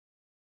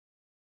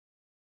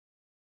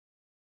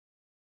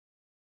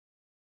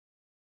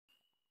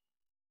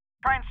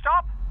Train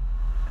stop?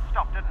 It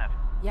stopped, didn't it?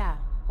 Yeah,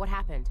 what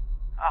happened?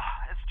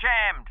 It's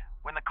jammed.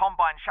 When the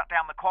Combine shut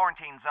down the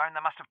quarantine zone,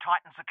 they must have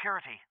tightened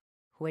security.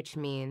 Which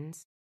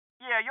means?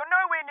 Yeah, you're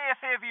nowhere near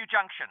Fairview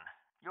Junction.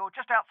 You're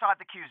just outside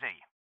the QZ.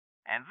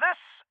 And this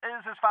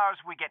is as far as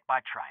we get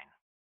by train.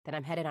 Then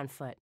I'm headed on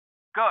foot.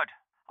 Good.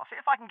 I'll see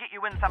if I can get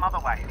you in some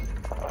other way.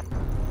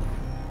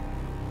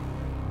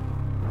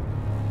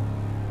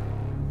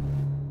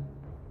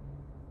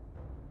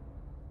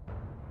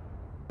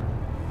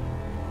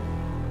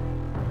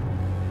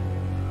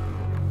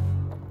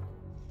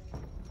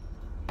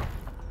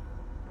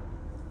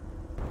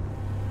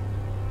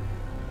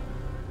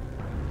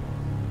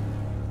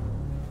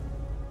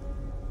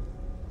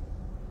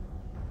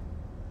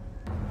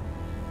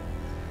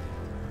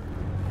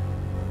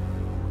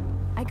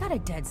 I got a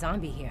dead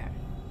zombie here.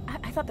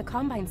 I thought the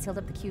Combine sealed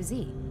up the QZ.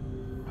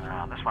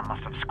 This one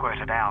must have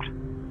squirted out.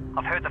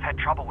 I've heard they've had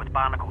trouble with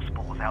barnacle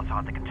spores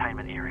outside the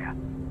containment area,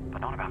 but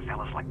not about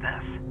fellas like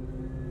this.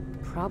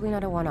 Probably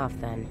not a one-off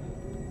then.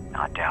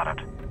 I doubt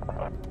it.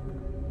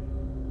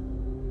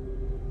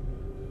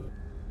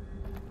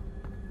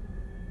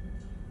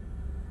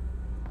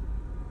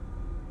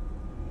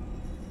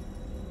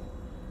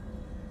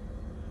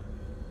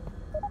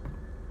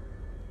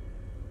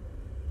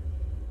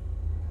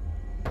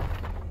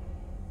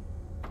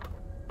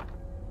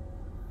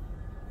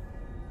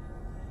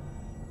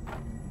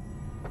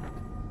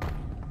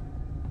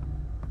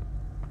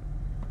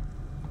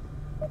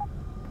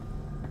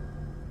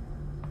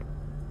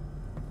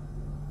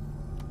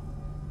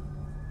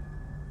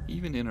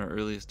 Even in our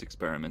earliest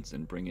experiments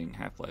in bringing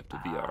Half-Life to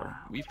VR,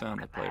 we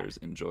found that players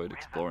enjoyed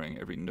exploring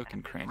every nook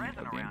and cranny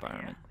of the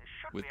environment.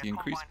 With the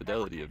increased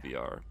fidelity of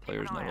VR,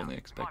 players not only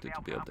expected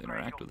to be able to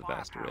interact with a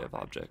vast array of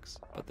objects,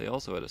 but they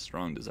also had a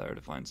strong desire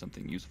to find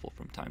something useful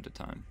from time to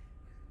time.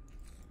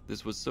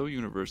 This was so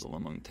universal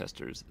among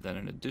testers that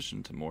in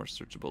addition to more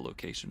searchable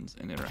locations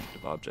and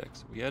interactive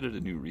objects, we added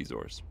a new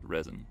resource,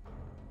 Resin.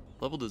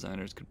 Level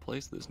designers could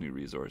place this new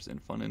resource in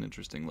fun and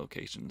interesting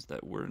locations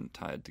that weren't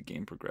tied to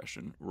game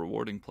progression,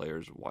 rewarding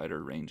players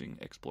wider-ranging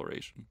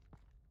exploration.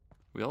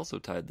 We also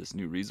tied this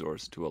new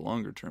resource to a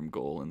longer-term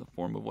goal in the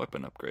form of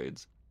weapon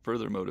upgrades,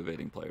 further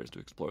motivating players to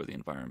explore the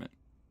environment.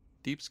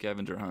 Deep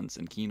scavenger hunts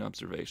and keen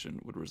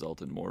observation would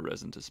result in more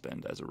resin to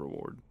spend as a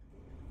reward.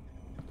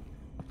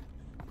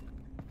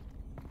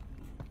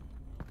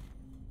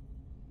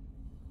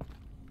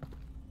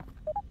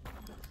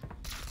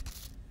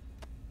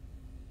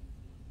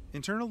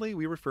 Internally,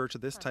 we refer to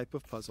this type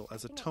of puzzle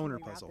as a toner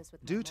puzzle,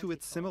 due to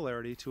its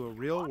similarity to a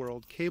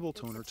real-world cable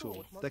toner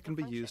tool that can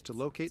be used to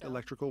locate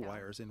electrical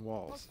wires in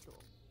walls.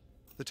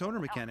 The toner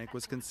mechanic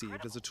was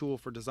conceived as a tool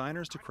for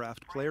designers to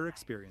craft player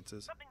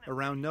experiences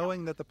around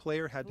knowing that the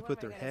player had to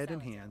put their head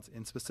and hands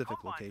in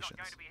specific locations.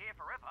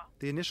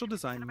 The initial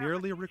design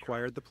merely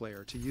required the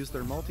player to use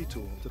their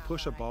multi-tool to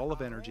push a ball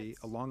of energy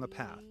along a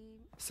path,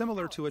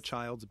 similar to a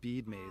child's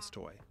bead maze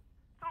toy.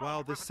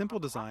 While this simple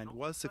design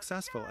was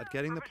successful at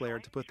getting the player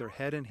to put their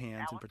head and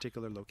hands in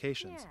particular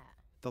locations,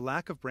 the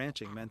lack of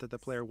branching meant that the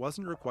player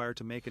wasn't required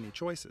to make any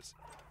choices,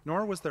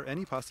 nor was there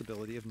any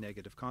possibility of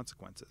negative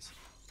consequences.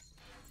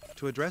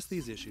 To address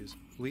these issues,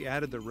 we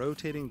added the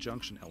rotating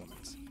junction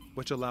elements,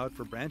 which allowed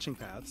for branching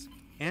paths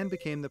and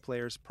became the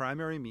player's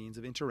primary means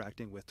of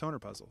interacting with toner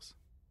puzzles.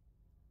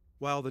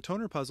 While the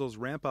toner puzzles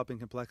ramp up in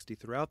complexity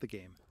throughout the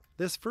game,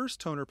 this first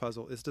toner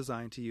puzzle is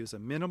designed to use a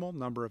minimal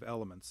number of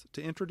elements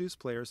to introduce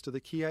players to the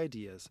key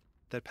ideas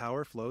that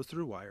power flows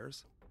through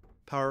wires,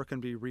 power can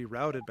be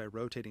rerouted by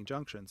rotating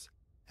junctions,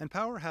 and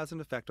power has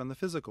an effect on the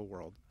physical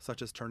world,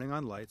 such as turning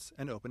on lights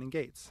and opening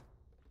gates.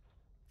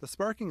 The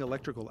sparking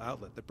electrical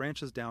outlet that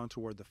branches down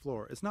toward the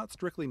floor is not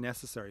strictly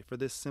necessary for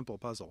this simple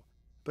puzzle,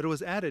 but it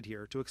was added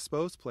here to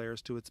expose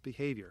players to its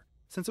behavior,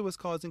 since it was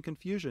causing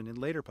confusion in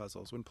later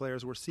puzzles when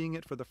players were seeing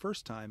it for the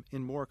first time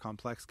in more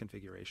complex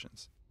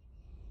configurations.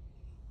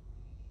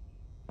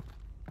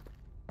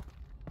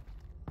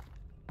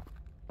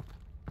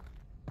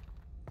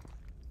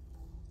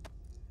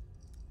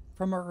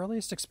 From our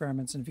earliest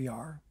experiments in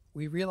VR,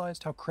 we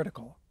realized how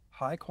critical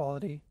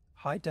high-quality,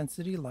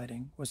 high-density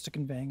lighting was to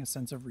conveying a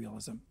sense of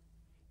realism.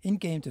 In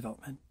game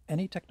development,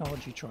 any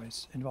technology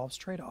choice involves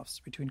trade-offs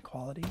between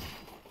quality,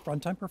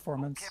 runtime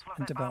performance,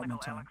 and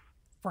development time.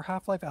 For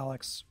Half-Life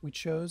Alyx, we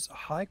chose a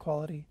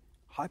high-quality,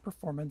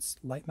 high-performance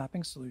light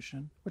mapping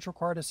solution which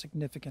required a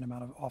significant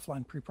amount of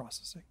offline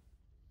preprocessing.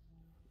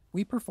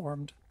 We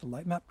performed the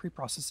light map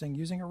preprocessing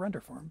using a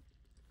render farm,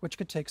 which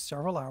could take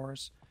several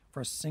hours for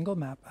a single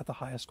map at the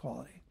highest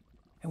quality,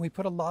 and we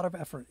put a lot of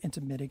effort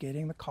into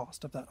mitigating the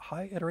cost of that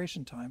high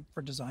iteration time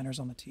for designers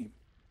on the team.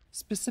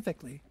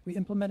 Specifically, we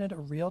implemented a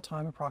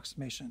real-time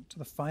approximation to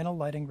the final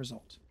lighting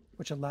result,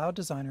 which allowed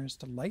designers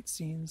to light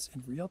scenes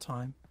in real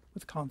time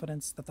with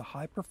confidence that the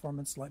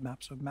high-performance light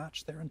maps would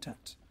match their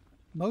intent.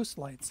 Most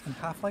lights in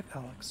Half-Life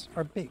Alyx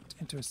are baked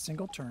into a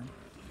single term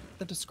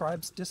that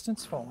describes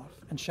distance falloff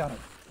and shadow,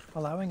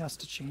 allowing us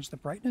to change the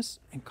brightness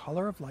and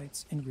color of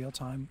lights in real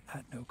time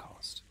at no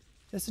cost.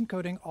 This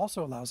encoding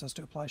also allows us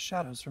to apply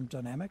shadows from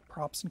dynamic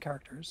props and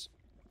characters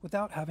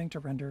without having to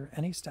render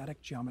any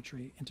static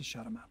geometry into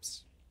shadow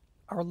maps.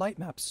 Our light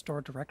maps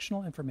store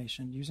directional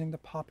information using the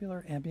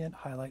popular ambient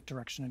highlight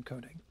direction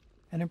encoding,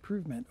 an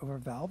improvement over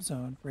Valve's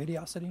own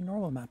radiosity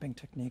normal mapping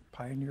technique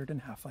pioneered in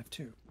Half-Life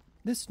 2.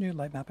 This new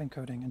light map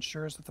encoding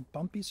ensures that the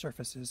bumpy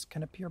surfaces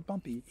can appear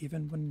bumpy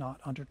even when not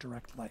under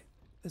direct light.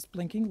 This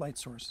blinking light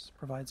source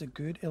provides a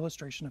good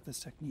illustration of this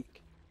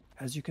technique,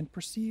 as you can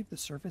perceive the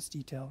surface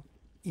detail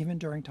even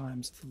during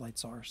times the light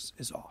source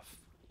is off.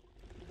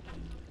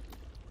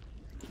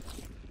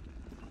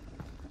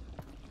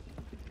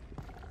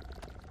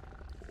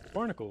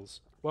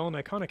 Barnacles, while an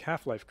iconic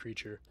Half-Life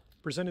creature,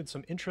 presented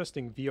some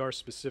interesting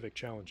VR-specific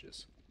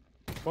challenges.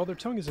 While their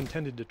tongue is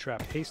intended to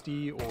trap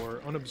hasty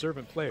or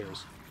unobservant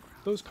players,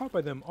 those caught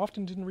by them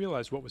often didn't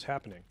realize what was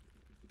happening.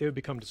 They would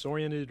become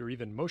disoriented or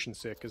even motion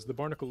sick as the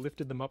barnacle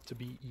lifted them up to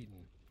be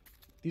eaten.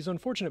 These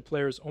unfortunate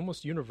players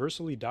almost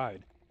universally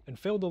died, and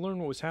failed to learn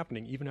what was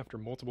happening even after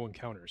multiple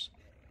encounters.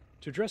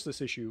 To address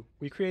this issue,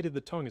 we created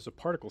the tongue as a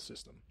particle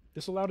system.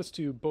 This allowed us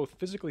to both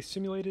physically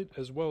simulate it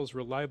as well as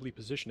reliably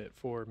position it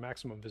for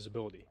maximum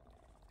visibility.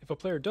 If a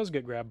player does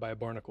get grabbed by a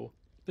barnacle,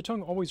 the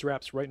tongue always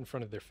wraps right in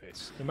front of their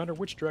face, no matter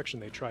which direction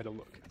they try to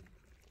look.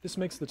 This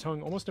makes the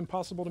tongue almost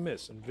impossible to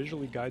miss and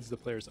visually guides the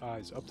player's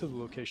eyes up to the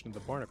location of the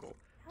barnacle,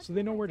 so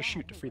they know where to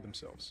shoot to free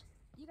themselves.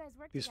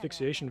 These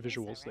fixation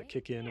visuals that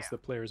kick in as the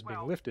player is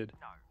being lifted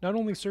not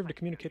only serve to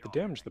communicate the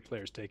damage the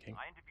player is taking,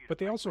 but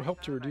they also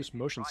help to reduce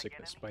motion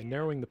sickness by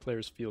narrowing the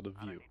player's field of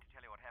view.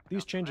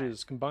 These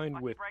changes,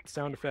 combined with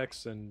sound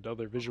effects and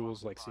other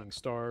visuals like seeing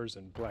stars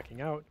and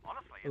blacking out,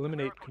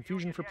 eliminate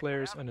confusion for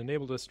players and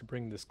enabled us to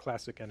bring this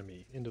classic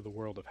enemy into the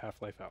world of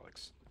Half-Life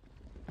Alyx.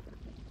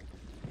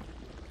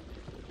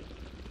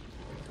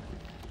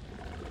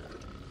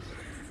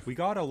 We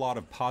got a lot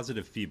of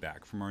positive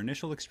feedback from our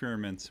initial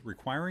experiments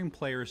requiring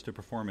players to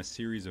perform a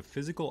series of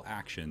physical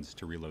actions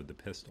to reload the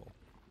pistol.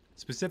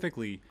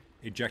 Specifically,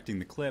 ejecting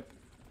the clip,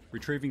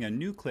 retrieving a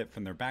new clip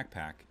from their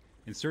backpack,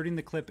 inserting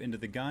the clip into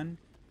the gun,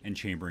 and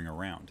chambering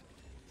around.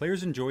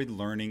 Players enjoyed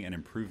learning and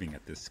improving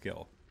at this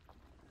skill.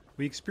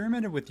 We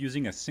experimented with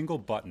using a single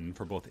button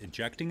for both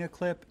ejecting a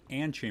clip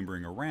and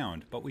chambering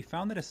around, but we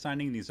found that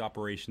assigning these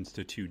operations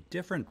to two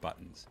different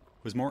buttons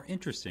was more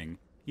interesting,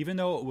 even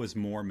though it was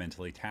more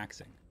mentally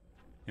taxing.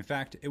 In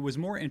fact, it was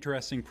more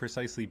interesting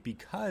precisely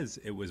because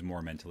it was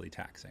more mentally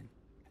taxing,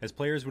 as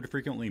players would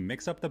frequently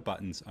mix up the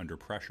buttons under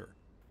pressure.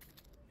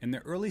 In the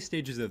early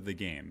stages of the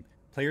game,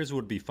 players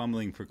would be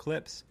fumbling for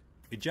clips,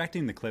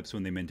 ejecting the clips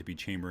when they meant to be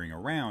chambering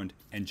around,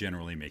 and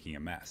generally making a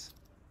mess.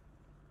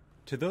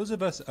 To those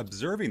of us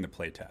observing the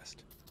playtest,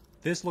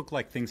 this looked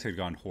like things had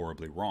gone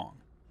horribly wrong,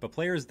 but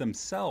players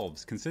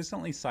themselves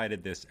consistently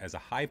cited this as a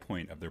high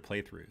point of their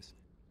playthroughs.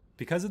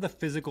 Because of the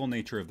physical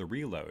nature of the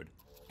reload,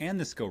 and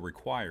the skill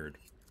required,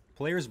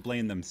 players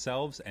blamed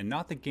themselves and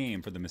not the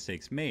game for the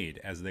mistakes made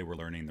as they were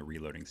learning the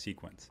reloading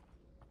sequence.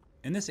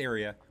 In this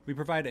area, we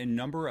provide a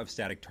number of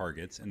static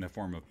targets in the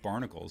form of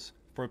barnacles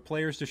for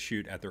players to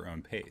shoot at their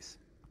own pace,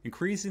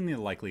 increasing the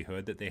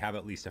likelihood that they have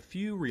at least a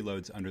few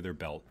reloads under their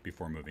belt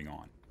before moving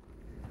on.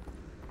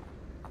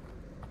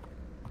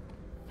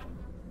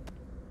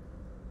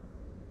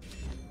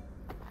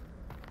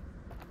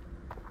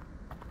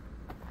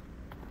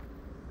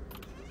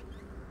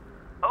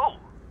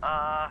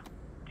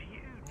 Do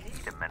you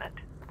need a minute?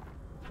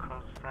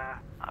 Because,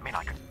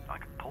 I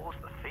could pause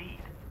the feed.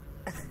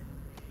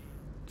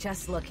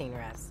 Just looking,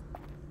 Res.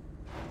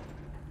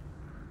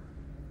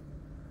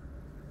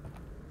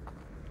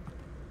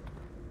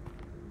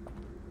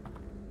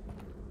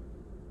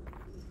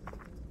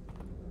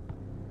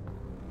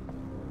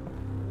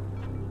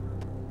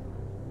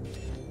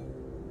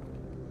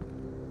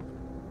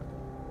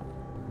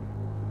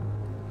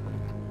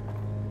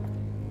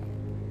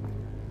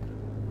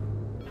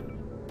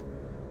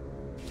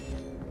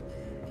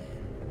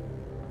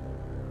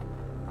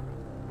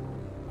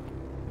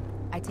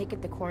 I take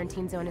it the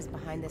quarantine zone is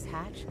behind this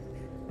hatch?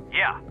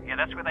 Yeah,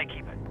 that's where they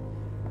keep it.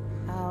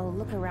 I'll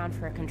look around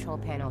for a control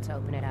panel to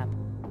open it up.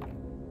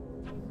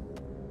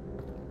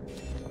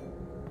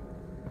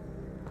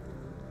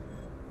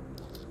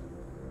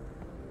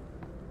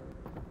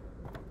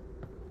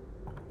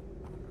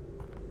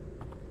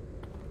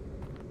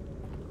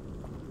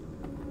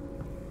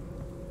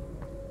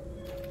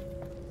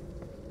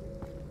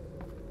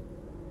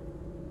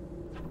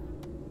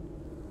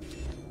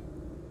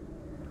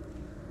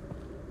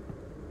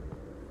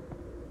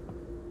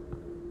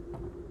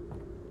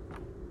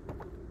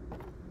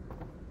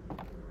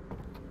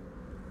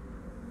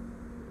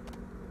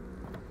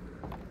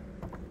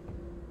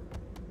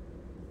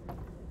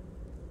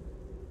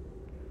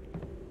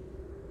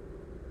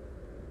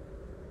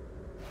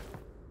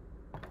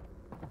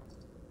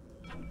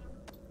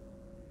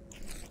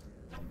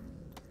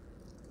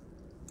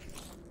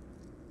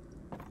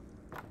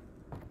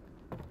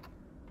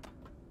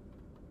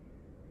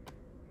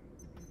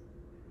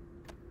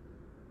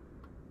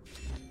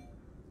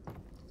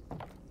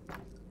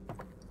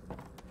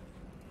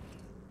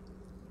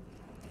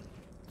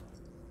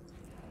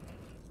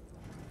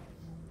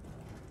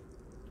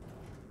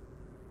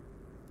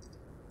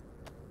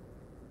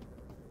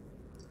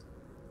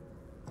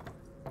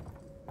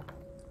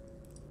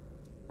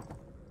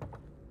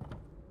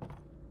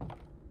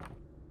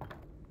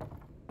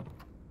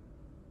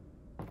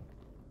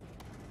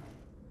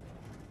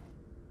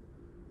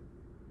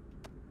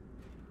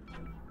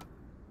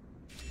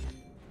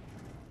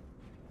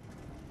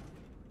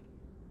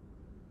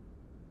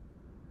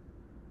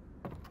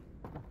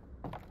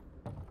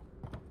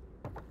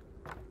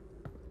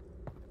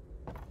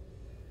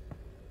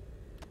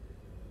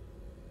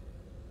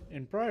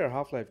 In prior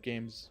Half-Life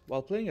games,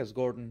 while playing as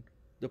Gordon,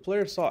 the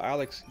player saw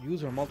Alyx use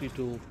her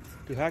multi-tool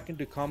to hack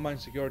into Combine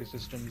security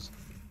systems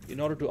in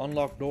order to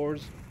unlock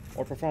doors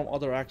or perform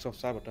other acts of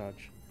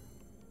sabotage.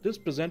 This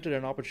presented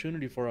an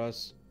opportunity for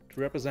us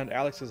to represent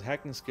Alyx's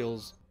hacking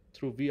skills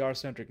through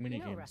VR-centric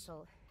minigames.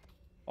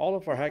 All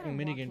of our hacking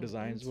minigame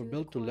designs were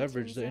built to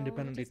leverage the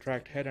independently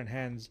tracked head and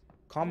hands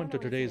common to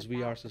today's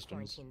VR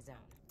systems.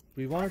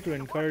 We wanted to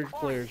encourage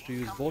players to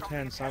use both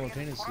hands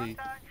simultaneously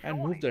and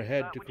move their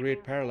head to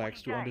create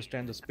parallax to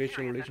understand the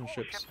spatial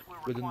relationships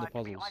within the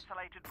puzzles.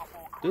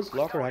 This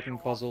locker hacking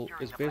puzzle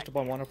is based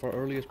upon one of our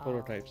earliest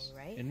prototypes,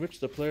 in which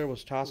the player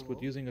was tasked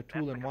with using a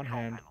tool in one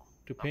hand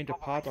to paint a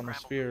path on a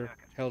sphere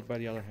held by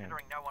the other hand.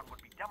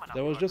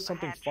 There was just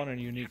something fun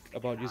and unique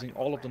about using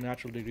all of the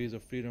natural degrees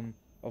of freedom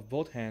of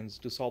both hands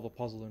to solve a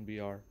puzzle in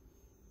VR.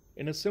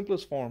 In its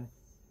simplest form,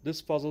 this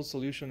puzzle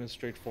solution is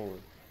straightforward,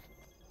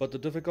 but the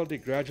difficulty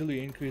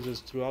gradually increases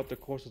throughout the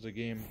course of the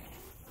game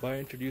by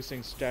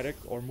introducing static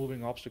or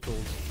moving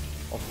obstacles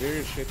of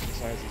various shapes and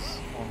sizes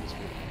on the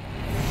screen.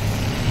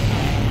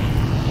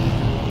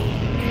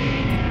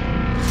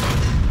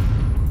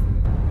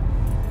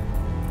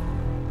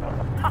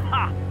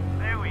 Haha!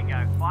 There we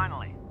go,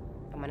 finally.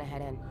 I'm gonna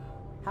head in.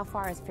 How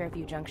far is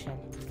Fairview Junction?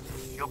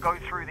 You'll go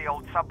through the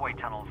old subway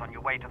tunnels on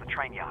your way to the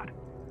train yard.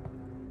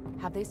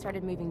 Have they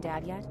started moving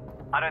Dad yet?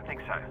 I don't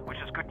think so, which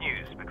is good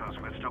news because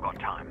we've still got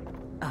time.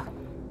 Oh,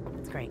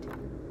 that's great.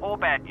 Or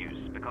bad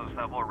news because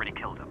they've already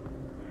killed him.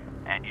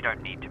 And you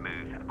don't need to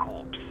move a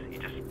corpse, you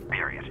just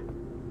bury it.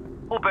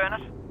 Or burn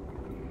it.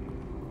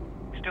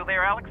 Still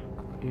there, Alyx?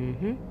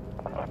 Mm-hmm.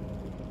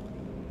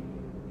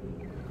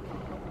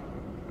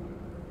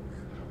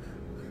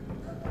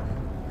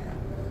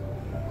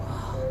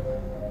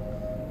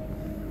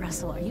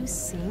 Russell, are you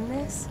seeing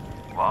this?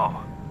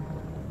 Whoa.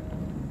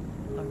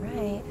 All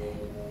right.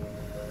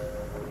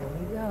 Here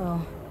we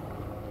go.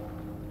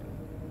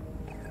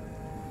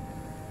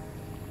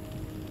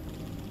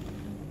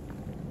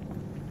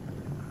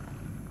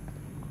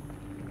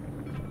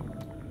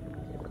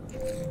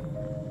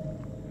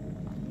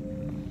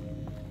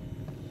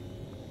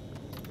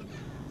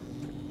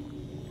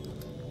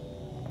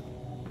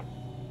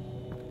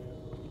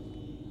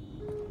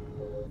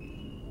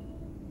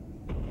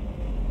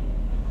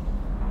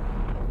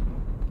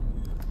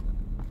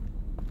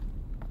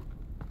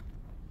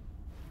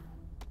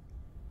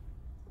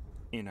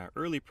 In our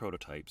early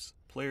prototypes,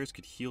 players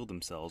could heal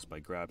themselves by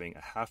grabbing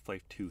a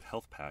Half-Life 2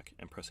 health pack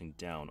and pressing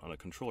down on a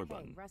controller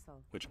button,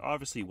 which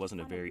obviously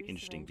wasn't a very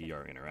interesting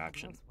VR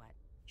interaction.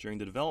 During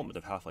the development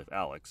of Half-Life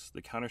Alyx,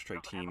 the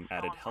Counter-Strike team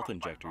added health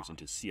injectors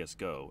into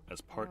CSGO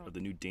as part of the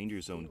new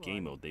Danger Zone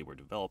game mode they were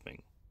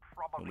developing.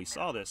 When we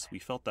saw this, we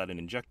felt that an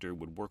injector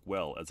would work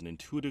well as an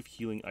intuitive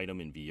healing item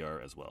in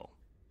VR as well.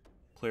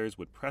 Players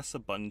would press a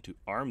button to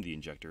arm the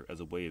injector as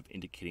a way of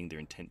indicating their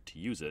intent to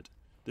use it.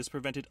 This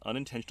prevented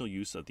unintentional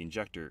use of the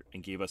injector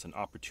and gave us an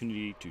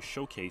opportunity to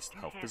showcase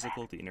how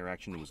physical the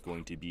interaction was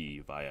going to be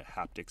via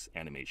haptics,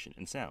 animation,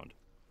 and sound.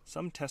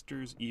 Some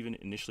testers even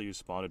initially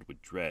responded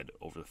with dread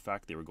over the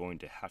fact they were going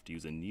to have to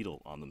use a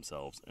needle on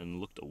themselves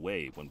and looked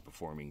away when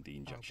performing the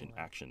injection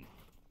action.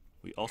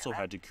 We also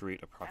had to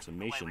create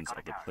approximations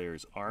of the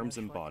player's arms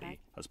and body,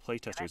 as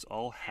playtesters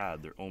all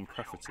had their own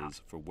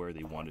preferences for where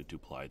they wanted to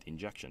apply the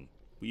injection.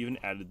 We even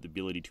added the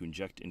ability to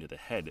inject into the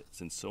head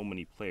since so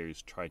many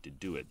players tried to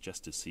do it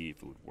just to see if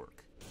it would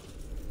work.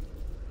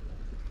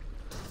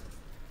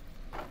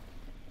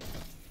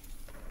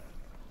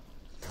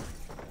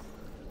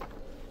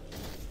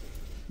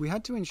 We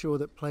had to ensure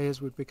that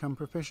players would become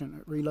proficient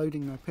at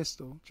reloading their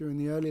pistol during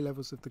the early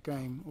levels of the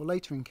game, or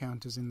later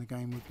encounters in the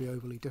game would be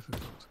overly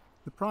difficult.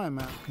 The prior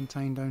map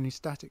contained only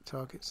static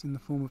targets in the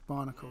form of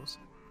barnacles.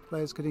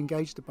 Players could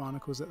engage the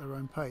barnacles at their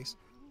own pace,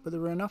 but there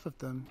were enough of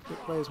them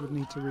that players would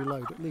need to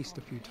reload at least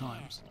a few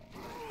times.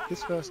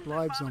 This first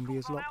live zombie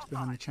is locked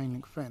behind the chain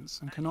link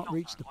fence and cannot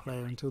reach the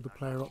player until the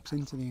player opts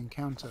into the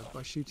encounter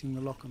by shooting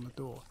the lock on the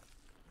door.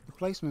 The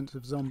placement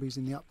of zombies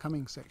in the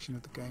upcoming section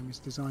of the game is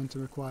designed to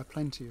require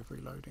plenty of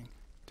reloading,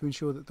 to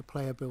ensure that the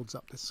player builds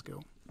up this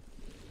skill.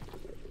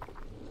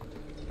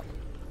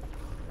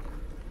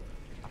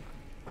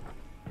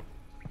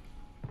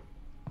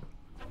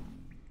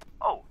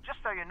 Oh, just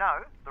so you know,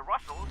 the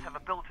Russells have a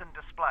built-in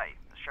display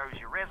that shows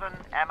you resin,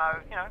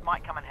 ammo,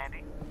 might come in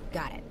handy.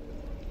 Got it.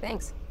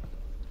 Thanks.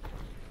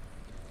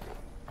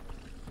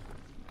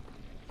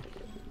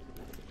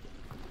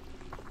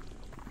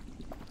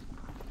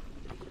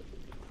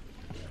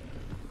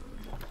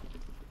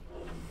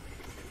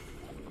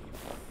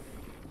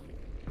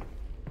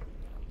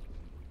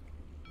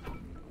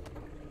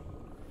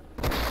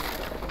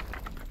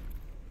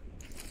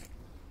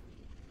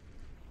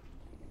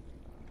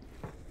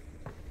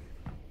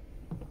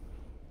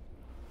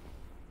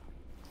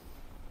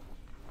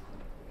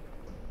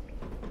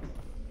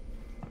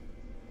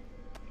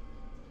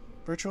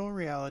 Virtual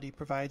reality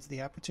provides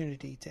the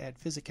opportunity to add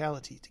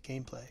physicality to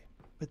gameplay,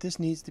 but this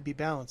needs to be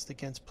balanced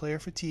against player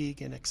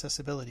fatigue and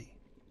accessibility.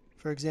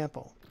 For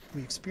example,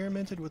 we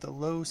experimented with a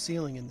low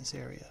ceiling in this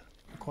area,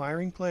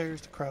 requiring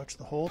players to crouch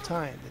the whole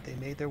time that they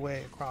made their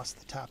way across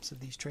the tops of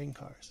these train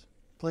cars.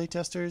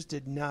 Playtesters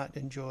did not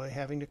enjoy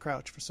having to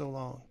crouch for so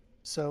long,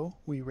 so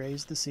we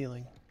raised the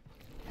ceiling.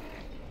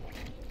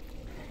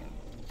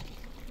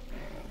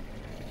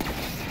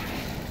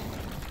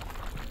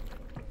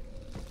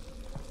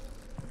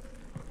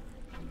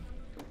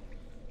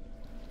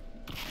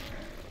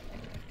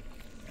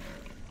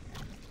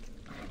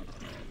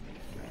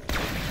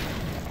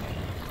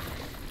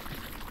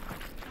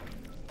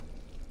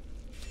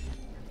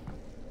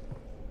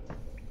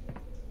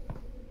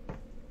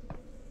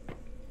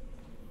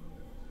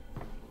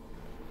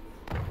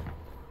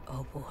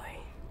 Oh boy.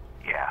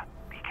 Yeah,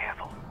 be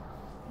careful.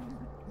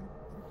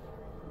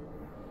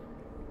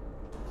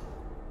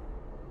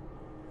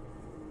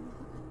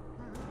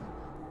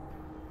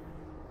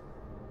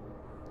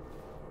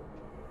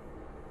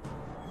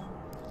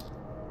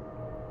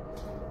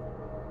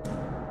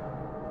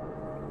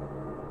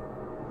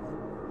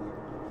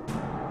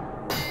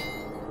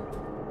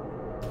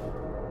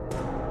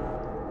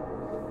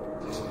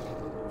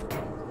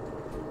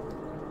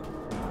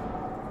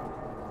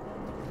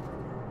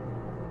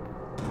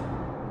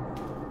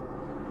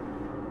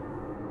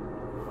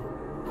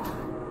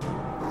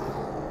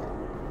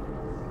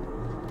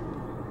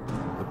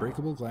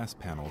 Breakable glass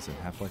panels in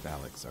Half-Life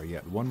Alyx are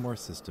yet one more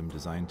system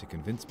designed to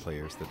convince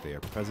players that they are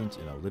present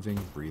in a living,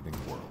 breathing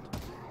world.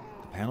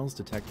 The panels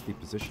detect the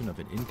position of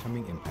an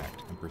incoming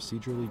impact and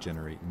procedurally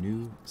generate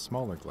new,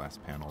 smaller glass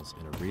panels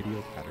in a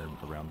radial pattern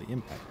around the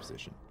impact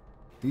position.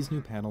 These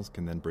new panels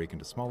can then break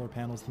into smaller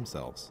panels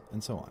themselves,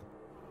 and so on.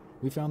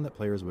 We found that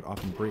players would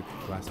often break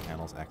glass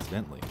panels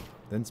accidentally,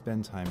 then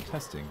spend time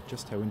testing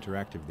just how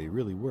interactive they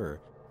really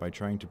were by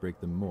trying to break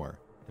them more,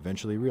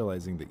 eventually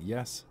realizing that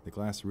yes, the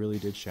glass really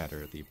did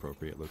shatter at the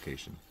appropriate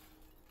location.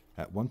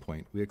 At one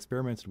point, we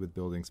experimented with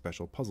building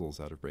special puzzles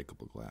out of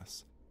breakable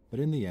glass, but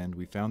in the end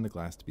we found the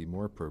glass to be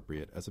more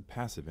appropriate as a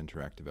passive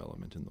interactive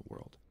element in the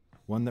world,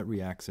 one that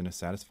reacts in a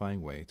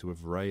satisfying way to a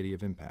variety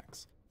of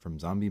impacts, from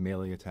zombie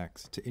melee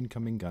attacks to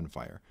incoming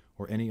gunfire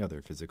or any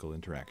other physical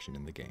interaction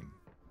in the game.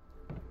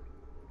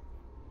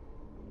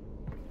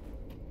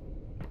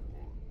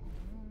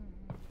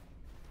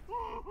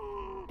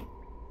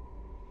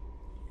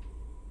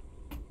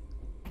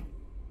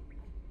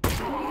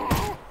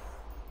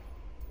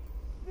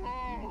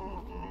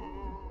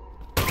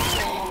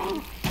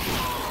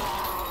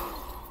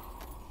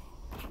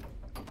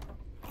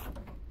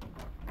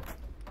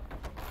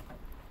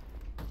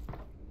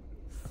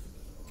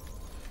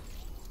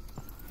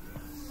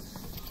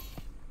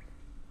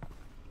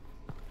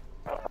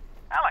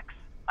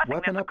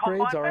 Weapon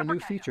upgrades are a new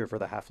feature for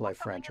the Half-Life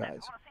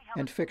franchise,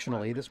 and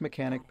fictionally this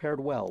mechanic paired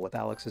well with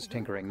Alyx's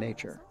tinkering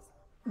nature.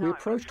 We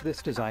approached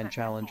this design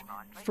challenge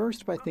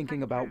first by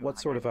thinking about what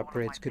sort of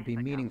upgrades could be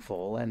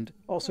meaningful and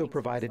also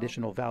provide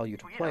additional value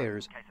to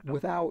players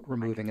without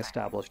removing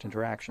established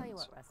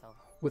interactions.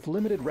 With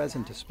limited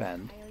resin to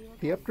spend,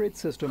 the upgrade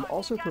system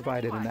also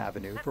provided an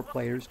avenue for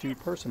players to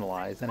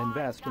personalize and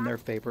invest in their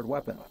favorite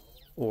weapon,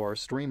 or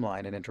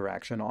streamline an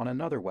interaction on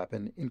another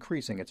weapon,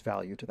 increasing its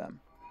value to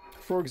them.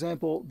 For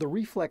example, the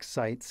reflex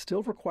sight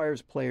still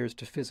requires players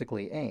to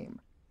physically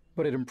aim,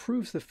 but it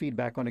improves the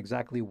feedback on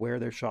exactly where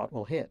their shot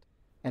will hit,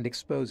 and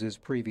exposes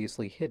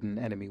previously hidden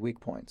enemy weak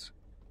points.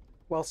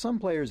 While some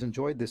players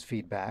enjoyed this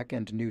feedback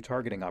and new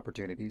targeting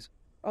opportunities,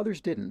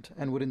 others didn't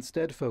and would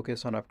instead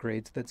focus on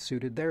upgrades that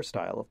suited their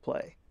style of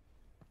play.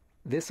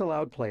 This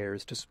allowed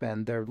players to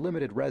spend their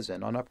limited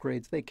resin on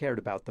upgrades they cared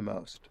about the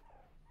most.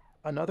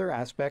 Another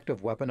aspect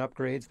of weapon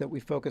upgrades that we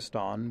focused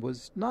on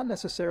was not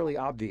necessarily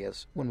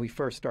obvious when we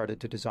first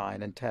started to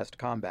design and test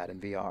combat in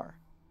VR.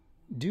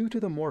 Due to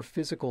the more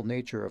physical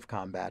nature of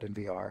combat in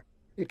VR,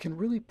 it can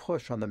really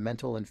push on the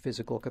mental and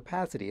physical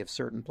capacity of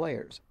certain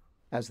players,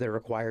 as they're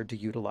required to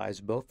utilize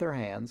both their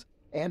hands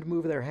and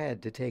move their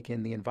head to take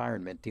in the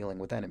environment dealing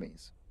with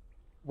enemies.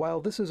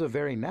 While this is a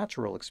very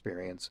natural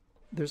experience,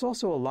 there's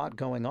also a lot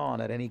going on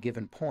at any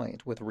given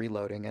point with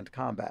reloading and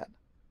combat.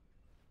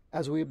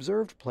 As we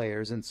observed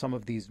players in some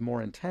of these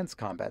more intense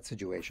combat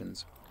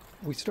situations,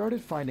 we started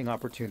finding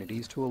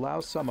opportunities to allow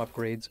some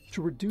upgrades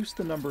to reduce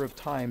the number of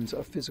times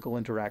a physical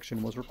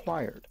interaction was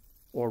required,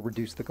 or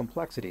reduce the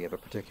complexity of a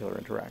particular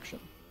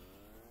interaction.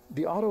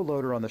 The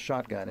autoloader on the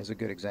shotgun is a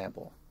good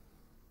example.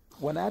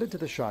 When added to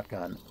the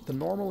shotgun, the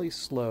normally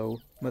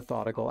slow,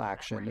 methodical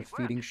action of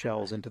feeding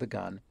shells into the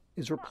gun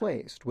is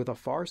replaced with a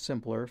far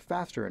simpler,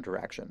 faster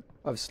interaction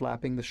of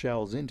slapping the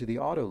shells into the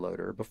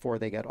autoloader before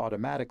they get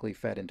automatically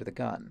fed into the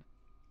gun.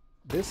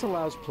 This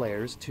allows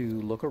players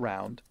to look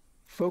around,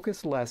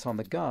 focus less on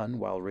the gun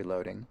while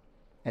reloading,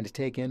 and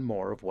take in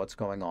more of what's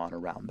going on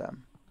around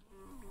them.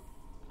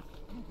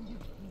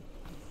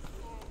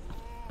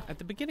 At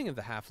the beginning of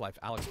the Half-Life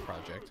Alyx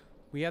project,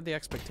 we had the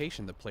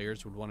expectation that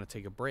players would want to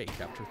take a break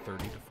after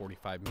 30 to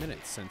 45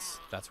 minutes, since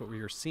that's what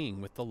we were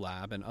seeing with the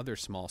lab and other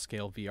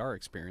small-scale VR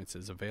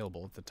experiences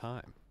available at the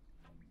time.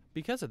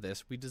 Because of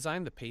this, we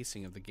designed the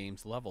pacing of the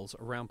game's levels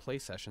around play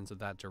sessions of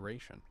that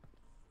duration.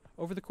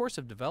 Over the course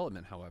of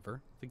development,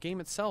 however, the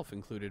game itself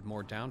included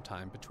more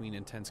downtime between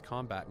intense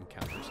combat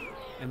encounters,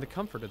 and the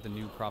comfort of the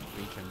new crop of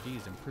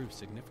HMVs improved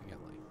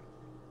significantly.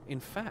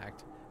 In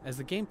fact, as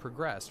the game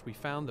progressed, we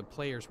found that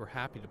players were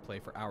happy to play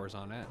for hours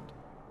on end.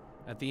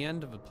 At the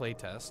end of a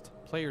playtest,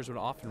 players would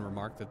often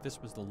remark that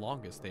this was the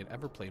longest they had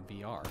ever played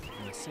VR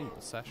in a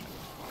single session.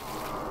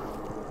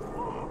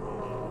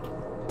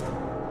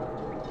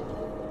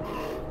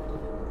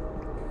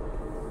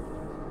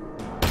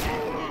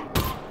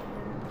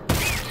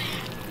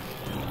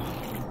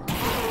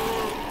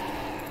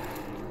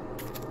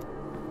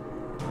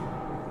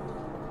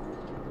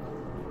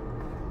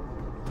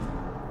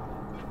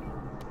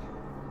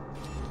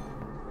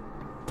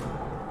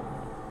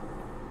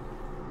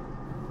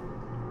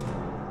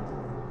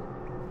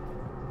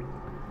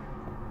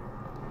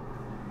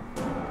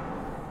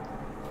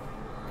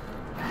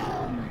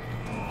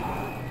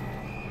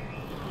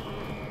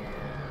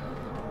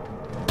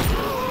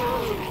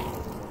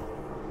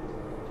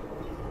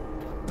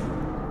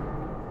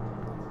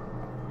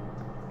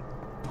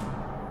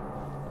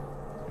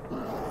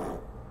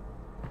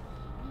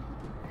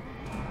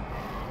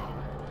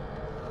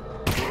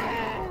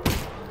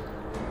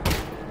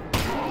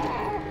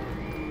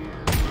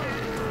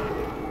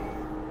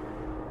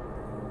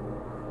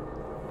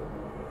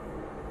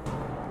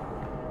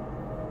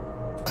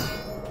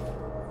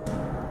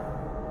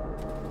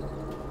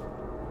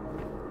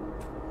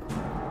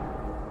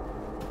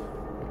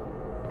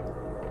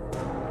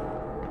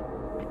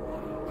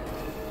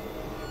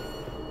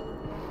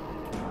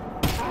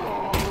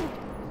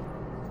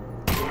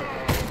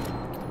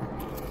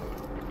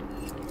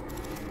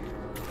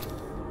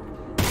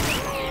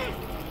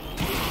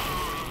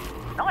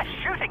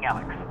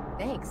 Alyx.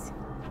 Thanks.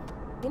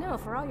 You know,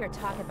 for all your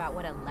talk about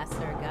what a lesser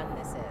gun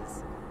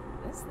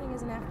this thing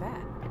isn't half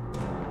bad.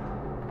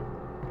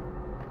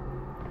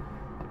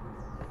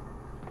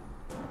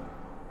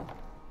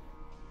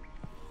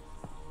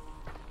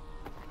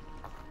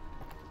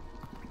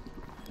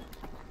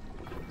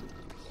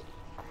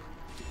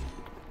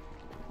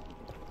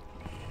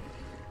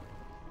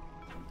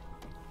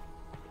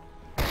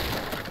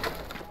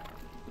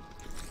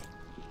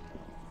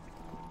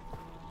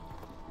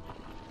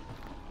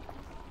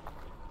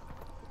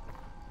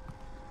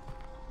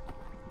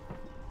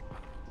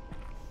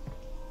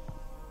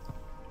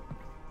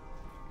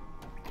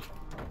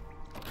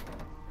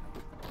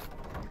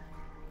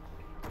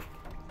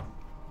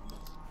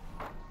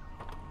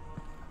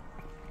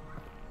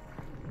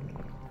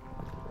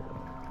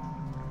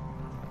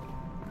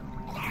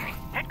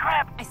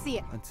 I see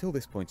it. Until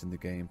this point in the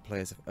game,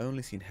 players have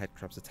only seen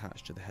headcrabs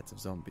attached to the heads of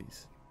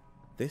zombies.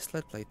 This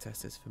led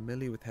playtesters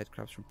familiar with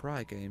headcrabs from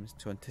prior games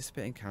to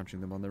anticipate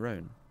encountering them on their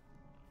own.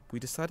 We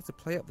decided to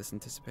play up this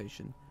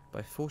anticipation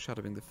by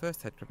foreshadowing the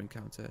first headcrab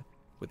encounter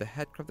with a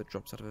headcrab that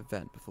drops out of a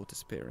vent before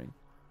disappearing,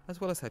 as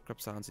well as headcrab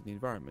sounds in the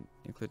environment,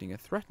 including a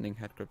threatening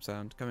headcrab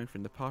sound coming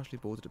from the partially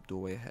boarded up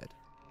doorway ahead.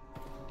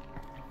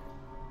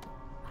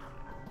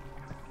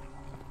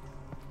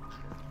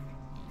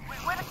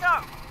 Where'd it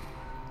go?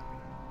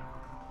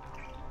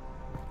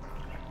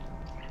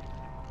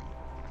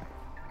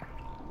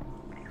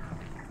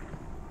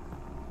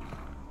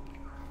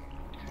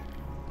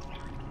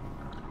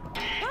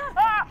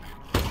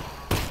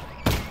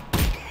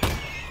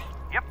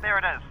 There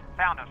it is.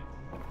 Found it.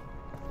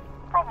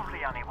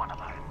 Probably only one of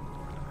those.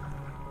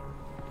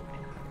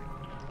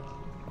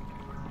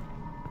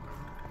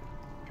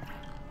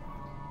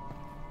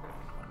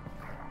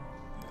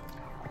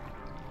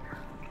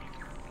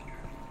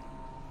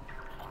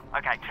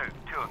 Okay,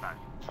 two of those.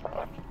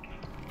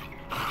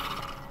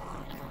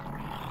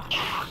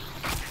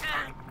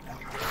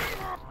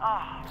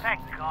 Oh,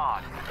 thank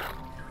God.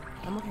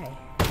 I'm okay.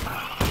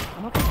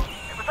 I'm okay.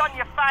 It was on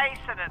your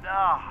face and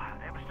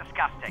it was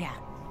disgusting. Yeah.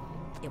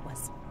 It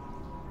was.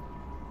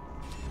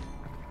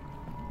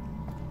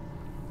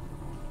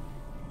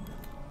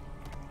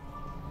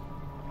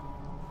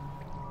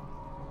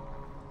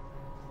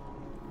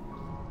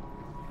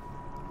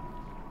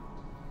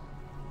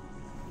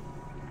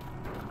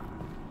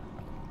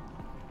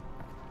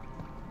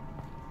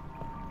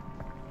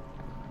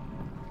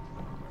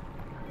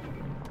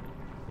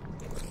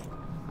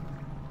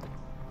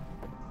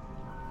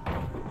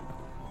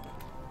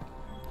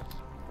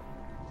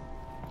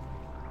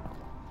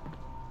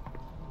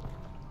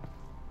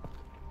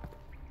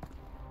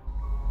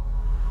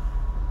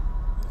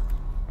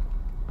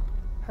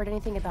 Heard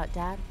anything about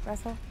Dad,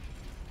 Russell?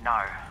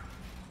 No.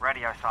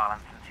 Radio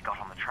silence since he got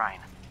on the train.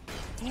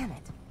 Damn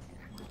it.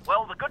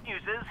 Well, the good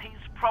news is he's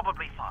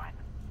probably fine.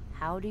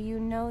 How do you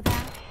know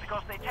that?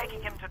 Because they're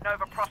taking him to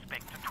Nova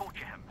Prospect to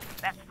torture him.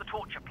 That's the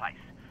torture place.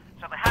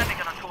 So they're hardly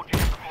going to torture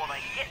him before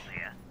they get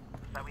there.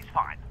 So he's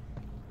fine.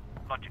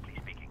 Logically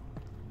speaking.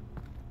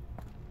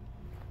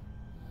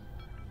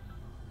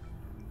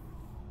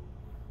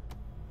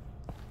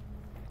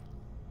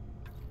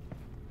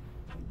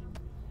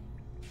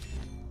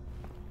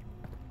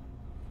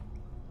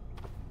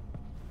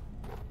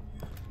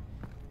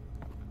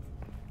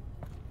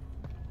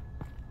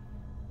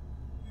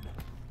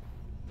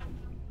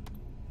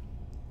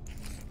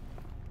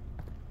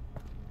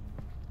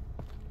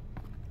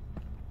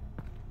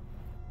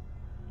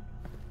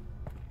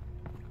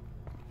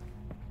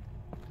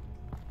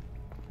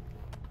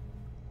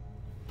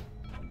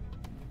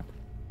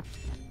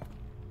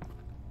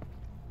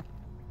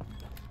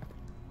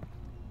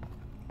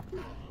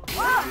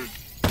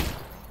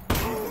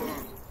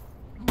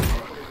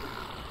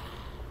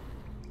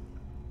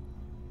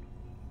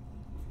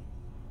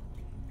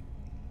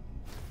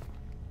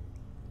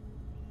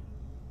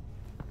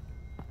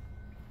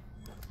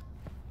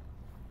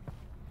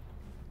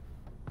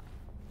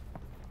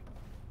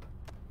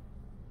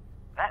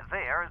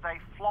 there is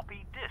a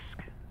floppy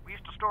disk. We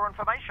used to store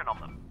information on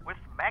them, with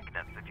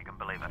magnets, if you can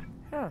believe it.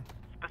 Huh.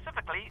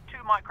 Specifically, 2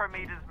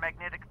 micrometers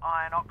magnetic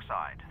iron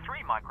oxide, 3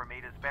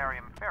 micrometers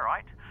barium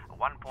ferrite,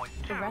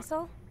 1.2...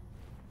 Russell?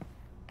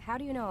 How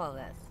do you know all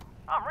this?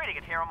 I'm reading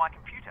it here on my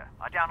computer.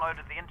 I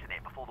downloaded the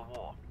internet before the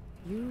war.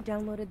 You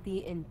downloaded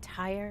the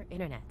entire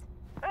internet?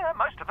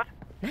 Most of it.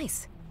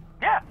 Nice.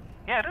 Yeah,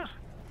 it is.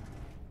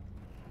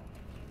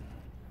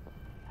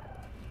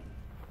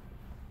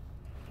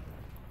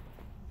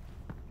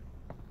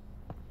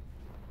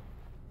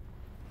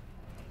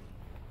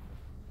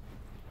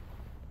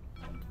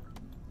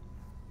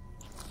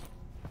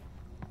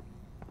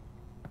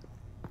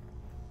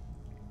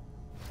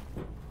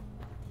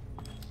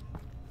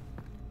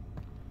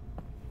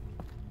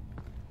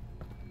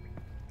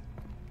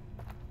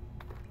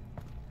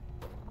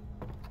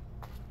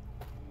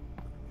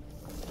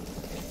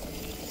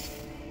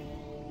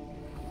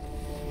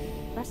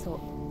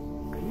 Russell,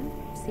 are you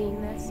seeing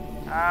this?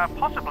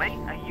 Possibly.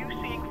 Are you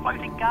seeing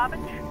floating garbage?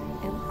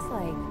 It looks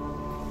like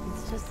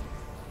it's just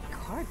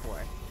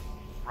cardboard.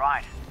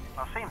 Right.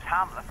 Well, seems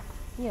harmless.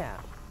 Yeah.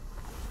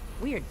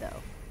 Weird,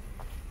 though.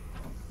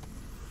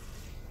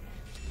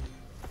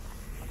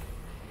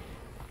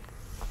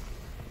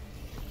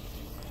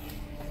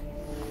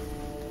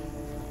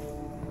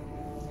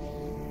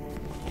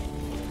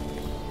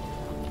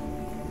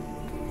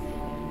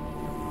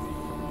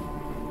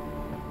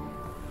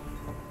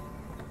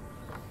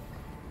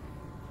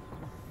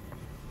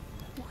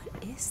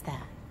 What is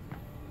that?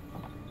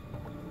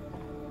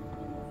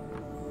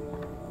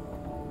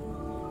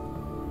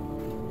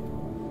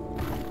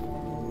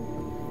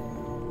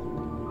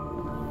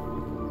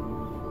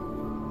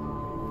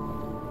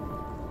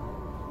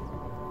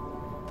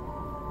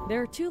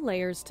 There are 2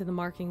 layers to the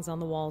markings on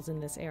the walls in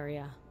this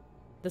area.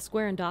 The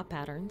square and dot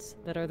patterns,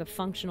 that are the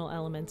functional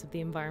elements of the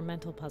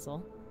environmental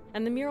puzzle,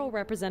 and the mural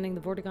representing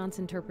the Vortigaunt's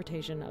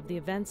interpretation of the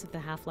events of the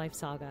Half-Life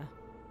saga.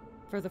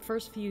 For the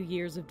first few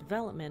years of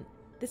development,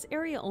 this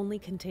area only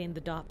contained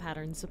the dot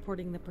patterns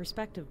supporting the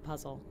perspective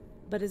puzzle,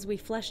 but as we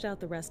fleshed out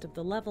the rest of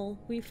the level,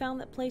 we found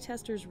that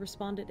playtesters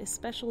responded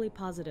especially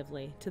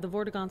positively to the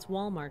Vortigaunt's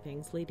wall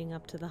markings leading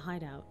up to the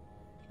hideout.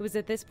 It was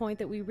at this point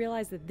that we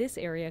realized that this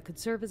area could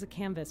serve as a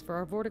canvas for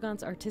our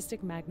Vortigaunt's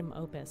artistic magnum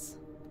opus.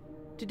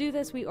 To do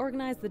this, we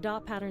organized the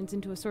dot patterns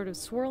into a sort of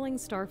swirling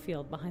star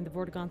field behind the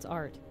Vortigaunt's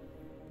art.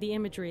 The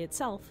imagery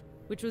itself,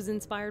 which was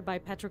inspired by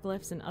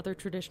petroglyphs and other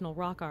traditional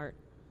rock art,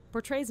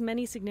 portrays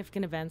many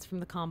significant events from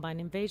the Combine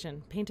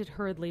invasion, painted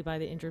hurriedly by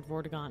the injured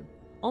Vortigaunt,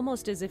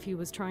 almost as if he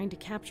was trying to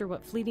capture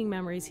what fleeting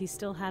memories he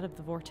still had of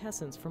the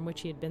vortessence from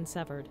which he had been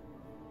severed.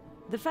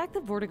 The fact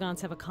that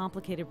Vortigaunts have a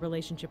complicated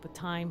relationship with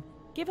time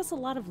gave us a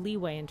lot of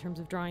leeway in terms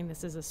of drawing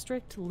this as a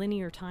strict,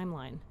 linear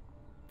timeline.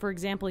 For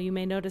example, you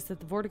may notice that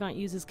the Vortigaunt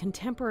uses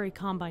contemporary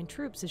Combine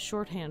troops as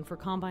shorthand for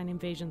Combine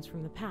invasions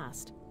from the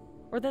past,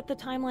 or that the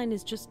timeline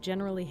is just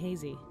generally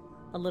hazy.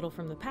 A little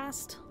from the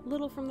past,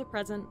 little from the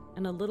present,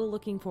 and a little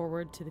looking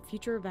forward to the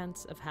future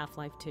events of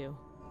Half-Life 2.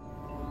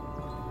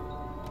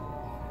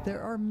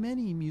 There are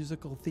many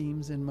musical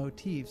themes and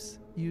motifs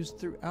used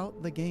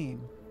throughout the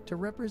game to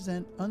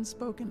represent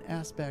unspoken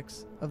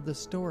aspects of the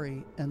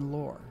story and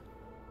lore.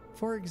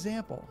 For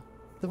example,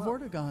 the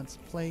Vortigaunts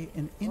play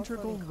an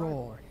integral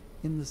role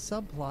in the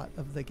subplot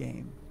of the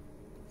game,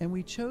 and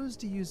we chose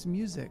to use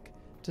music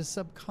to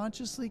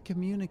subconsciously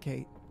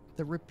communicate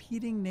the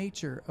repeating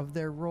nature of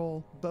their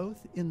role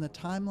both in the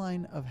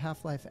timeline of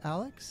Half-Life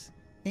Alyx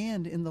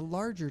and in the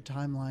larger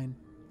timeline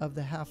of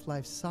the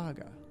Half-Life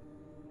saga.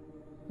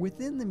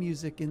 Within the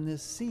music in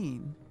this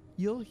scene,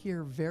 you'll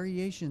hear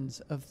variations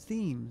of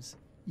themes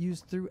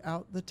used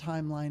throughout the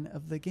timeline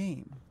of the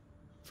game,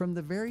 from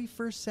the very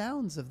first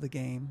sounds of the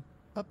game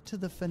up to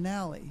the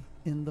finale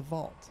in the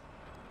vault.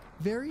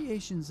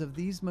 Variations of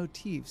these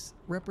motifs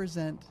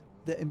represent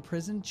the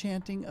imprisoned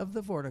chanting of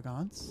the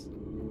Vortigaunts,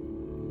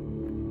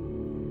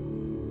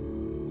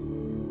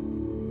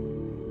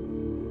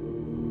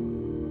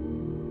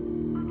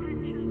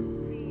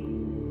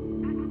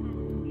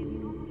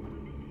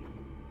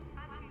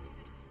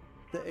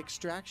 the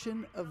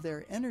extraction of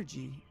their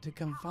energy to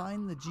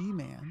confine the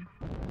G-Man,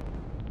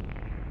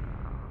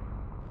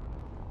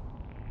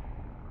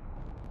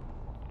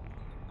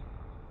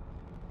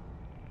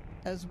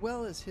 as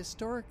well as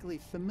historically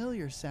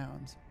familiar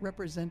sounds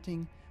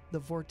representing the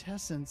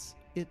vortessence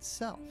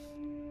itself.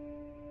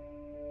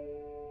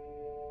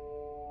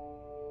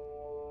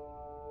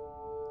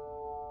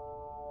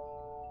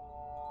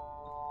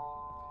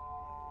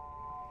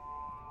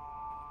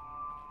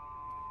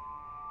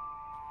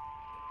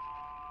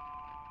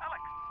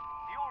 Alyx,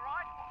 you all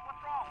right?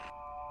 What's wrong?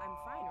 I'm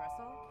fine,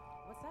 Russell.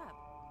 What's up?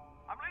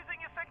 I'm losing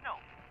your signal.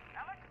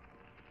 Alyx?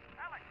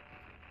 Alyx?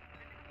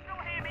 If you can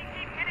still hear me,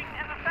 keep heading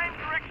in the same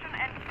direction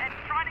and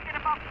try to get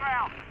above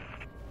ground.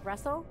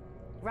 Russell?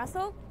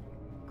 Russell?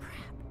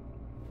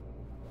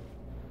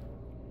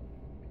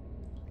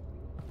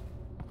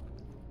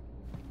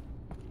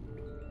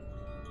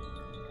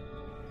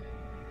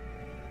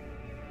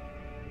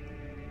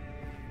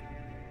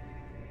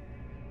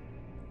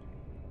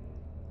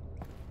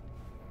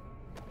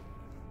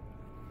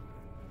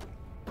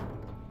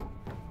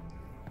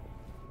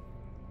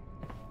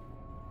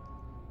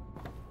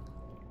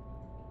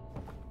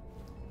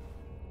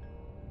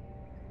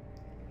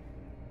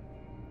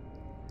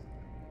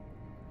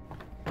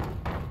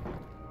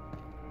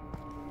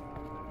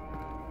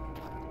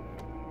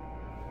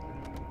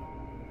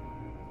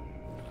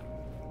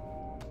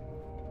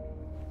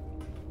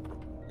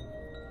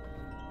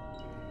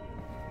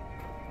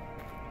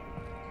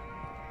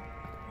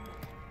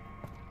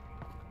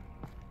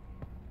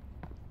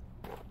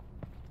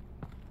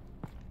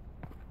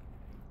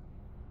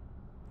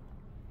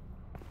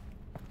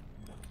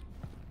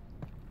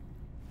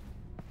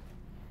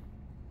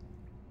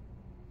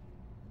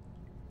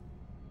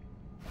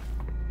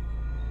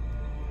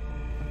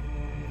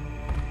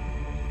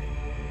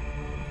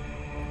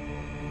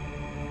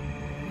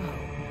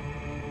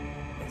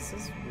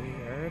 This is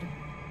weird.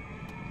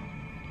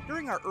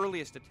 During our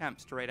earliest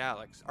attempts to raid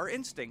Alyx, our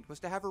instinct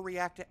was to have her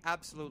react to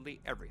absolutely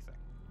everything.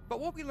 But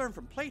what we learned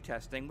from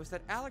playtesting was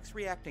that Alyx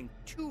reacting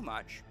too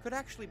much could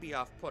actually be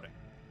off-putting.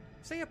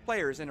 Say a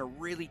player's in a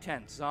really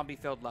tense,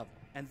 zombie-filled level,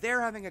 and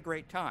they're having a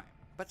great time,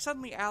 but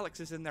suddenly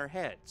Alyx is in their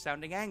head,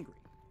 sounding angry,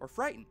 or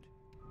frightened,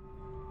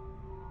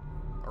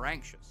 or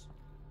anxious.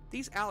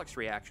 These Alyx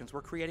reactions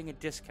were creating a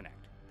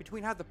disconnect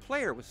between how the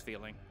player was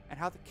feeling and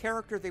how the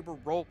character they were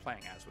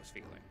role-playing as was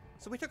feeling.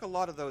 So we took a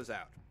lot of those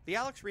out. The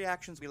Alyx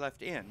reactions we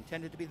left in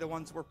tended to be the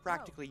ones that were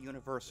practically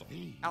universal.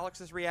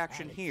 Alyx's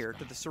reaction here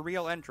to the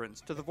surreal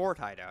entrance to the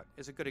Wharton hideout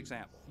is a good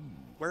example,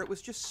 where it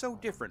was just so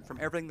different from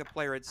everything the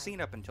player had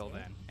seen up until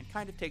then, and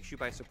kind of takes you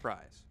by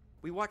surprise.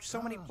 We watched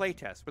so many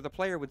playtests where the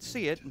player would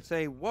see it and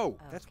say, "Whoa,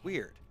 that's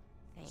weird."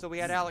 So we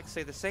had Alyx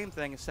say the same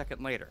thing a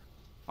second later,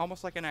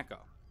 almost like an echo.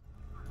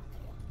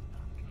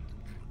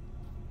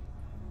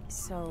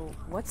 So,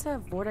 what's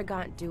a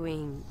Vortigaunt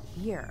doing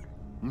here?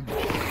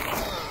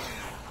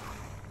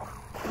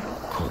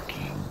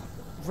 Cooking.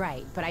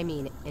 Right, but I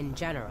mean in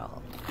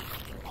general.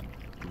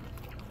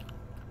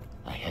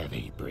 I have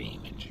a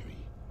brain injury.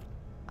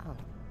 Oh,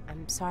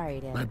 I'm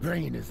sorry to... My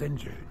brain is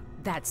injured.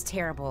 That's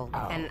terrible,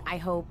 and I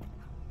hope...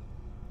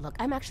 Look,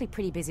 I'm actually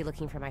pretty busy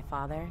looking for my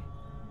father.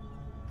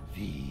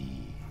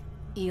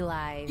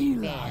 Eli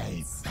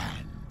Vance.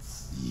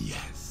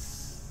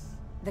 Yes.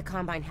 The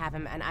Combine have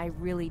him, and I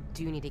really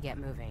do need to get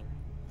moving.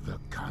 The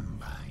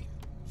Combine.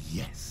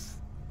 Yes.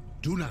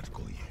 Do not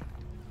go yet.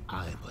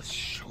 I must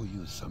show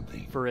you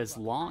something. For as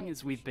long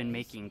as we've been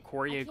making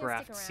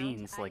choreographed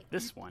scenes like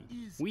this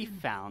one, we've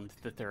found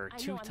that there are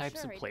two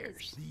types of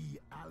players.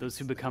 Those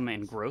who become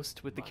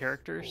engrossed with the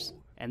characters,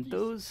 and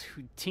those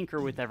who tinker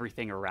with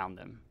everything around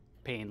them,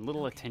 paying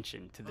little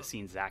attention to the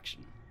scene's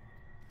action.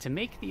 To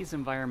make these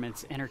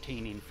environments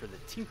entertaining for the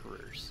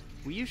tinkerers,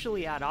 we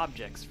usually add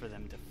objects for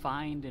them to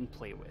find and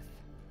play with.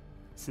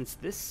 Since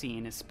this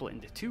scene is split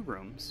into 2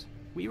 rooms,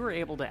 we were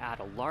able to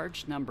add a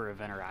large number of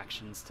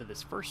interactions to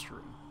this first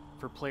room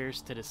for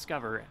players to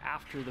discover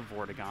after the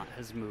Vortigaunt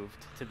has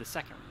moved to the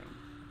second room.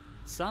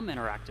 Some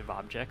interactive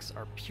objects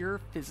are pure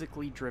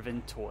physically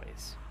driven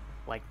toys,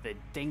 like the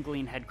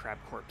dangling headcrab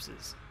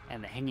corpses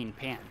and the hanging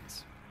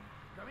pans.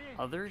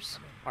 Others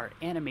are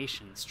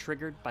animations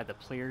triggered by the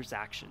player's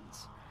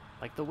actions,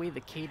 like the way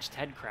the caged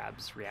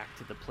headcrabs react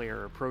to the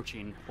player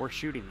approaching or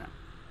shooting them.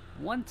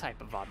 One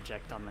type of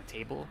object on the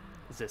table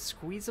is a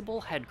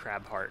squeezable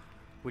headcrab heart,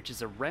 which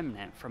is a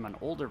remnant from an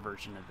older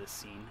version of this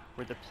scene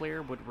where the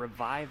player would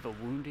revive a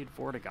wounded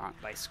Vortigaunt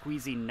by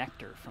squeezing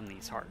nectar from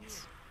these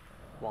hearts.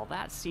 While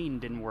that scene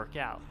didn't work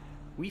out,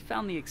 we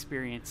found the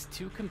experience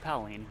too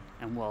compelling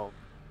and, well,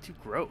 too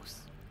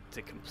gross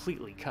to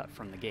completely cut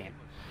from the game.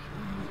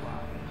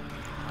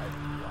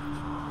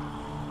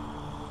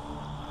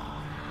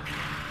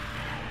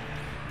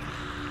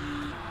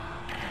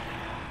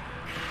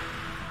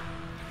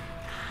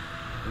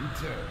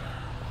 Enter.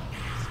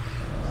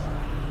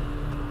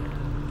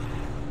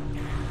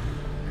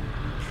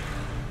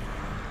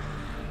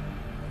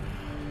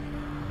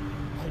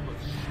 I will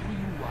show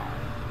you why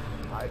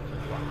I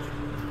can watch you.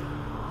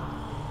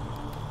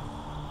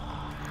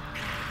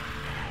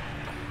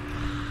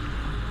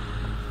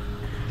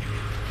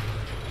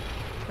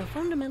 The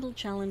fundamental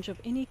challenge of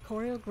any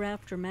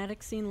choreographed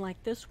dramatic scene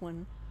like this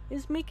one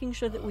is making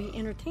sure that we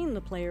entertain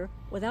the player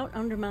without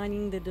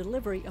undermining the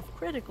delivery of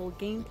critical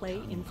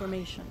gameplay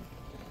information.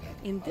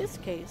 In this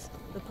case,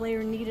 the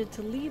player needed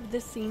to leave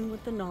this scene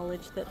with the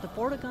knowledge that the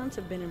Vortigaunts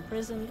have been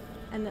imprisoned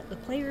and that the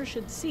player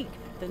should seek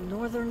the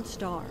Northern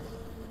Star.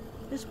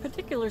 This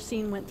particular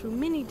scene went through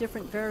many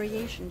different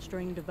variations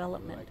during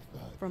development,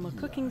 from a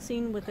cooking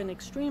scene with an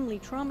extremely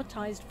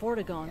traumatized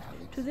Vortigaunt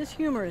to this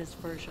humorous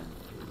version.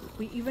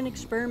 We even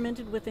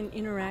experimented with an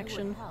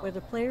interaction where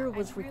the player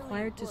was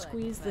required to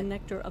squeeze the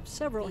nectar of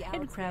several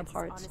headcrab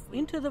hearts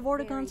into the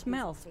Vortigaunt's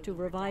mouth to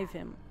revive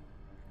him.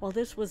 While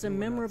this was a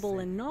memorable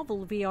and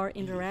novel VR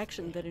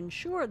interaction that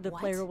ensured the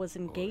player was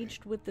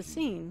engaged with the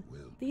scene,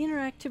 the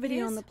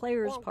interactivity on the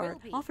player's part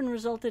often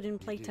resulted in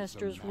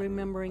playtesters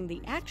remembering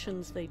the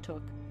actions they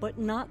took, but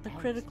not the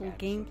critical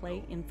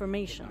gameplay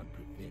information.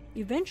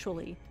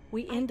 Eventually,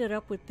 we ended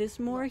up with this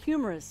more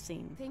humorous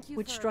scene,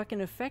 which struck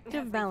an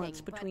effective balance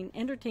between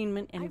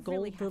entertainment and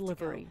goal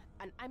delivery.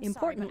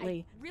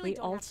 Importantly, we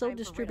also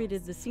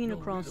distributed the scene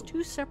across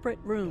 2 separate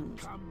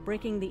rooms,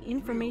 breaking the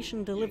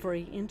information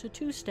delivery into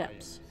 2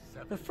 steps.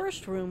 The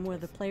first room where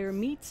the player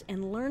meets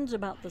and learns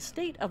about the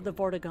state of the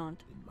Vortigaunt,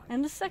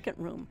 and the second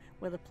room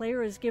where the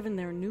player is given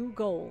their new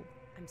goal.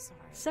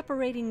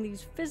 Separating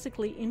these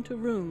physically into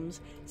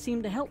rooms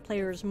seemed to help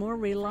players more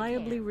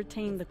reliably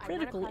retain the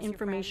critical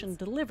information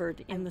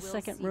delivered in the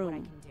second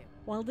room.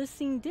 While this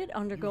scene did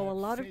undergo a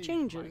lot of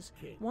changes,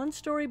 one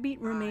story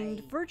beat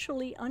remained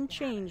virtually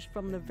unchanged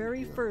from the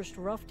very first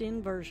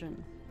roughed-in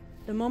version.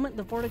 The moment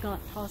the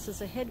Vortigaunt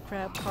tosses a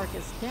headcrab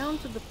carcass down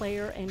to the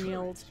player and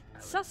yells,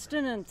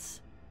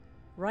 "Sustenance!"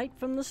 Right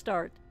from the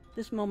start,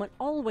 this moment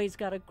always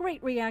got a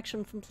great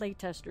reaction from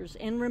playtesters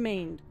and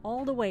remained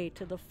all the way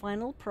to the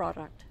final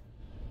product.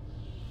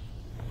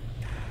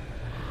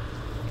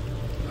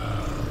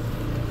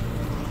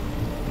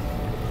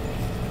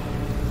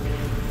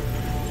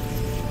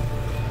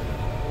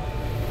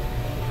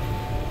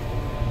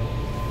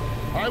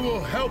 I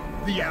will help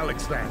the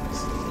Alyx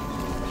fans.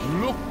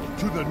 Look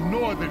to the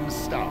Northern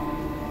Star.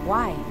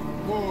 Why?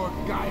 For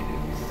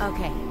guidance.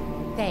 Okay,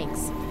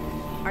 thanks.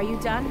 Are you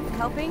done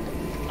helping?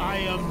 I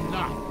am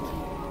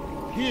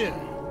not. Here.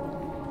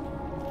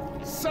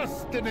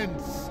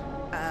 Sustenance.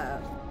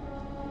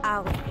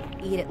 I'll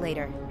eat it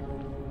later.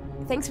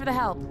 Thanks for the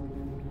help.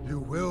 You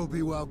will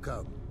be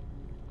welcome.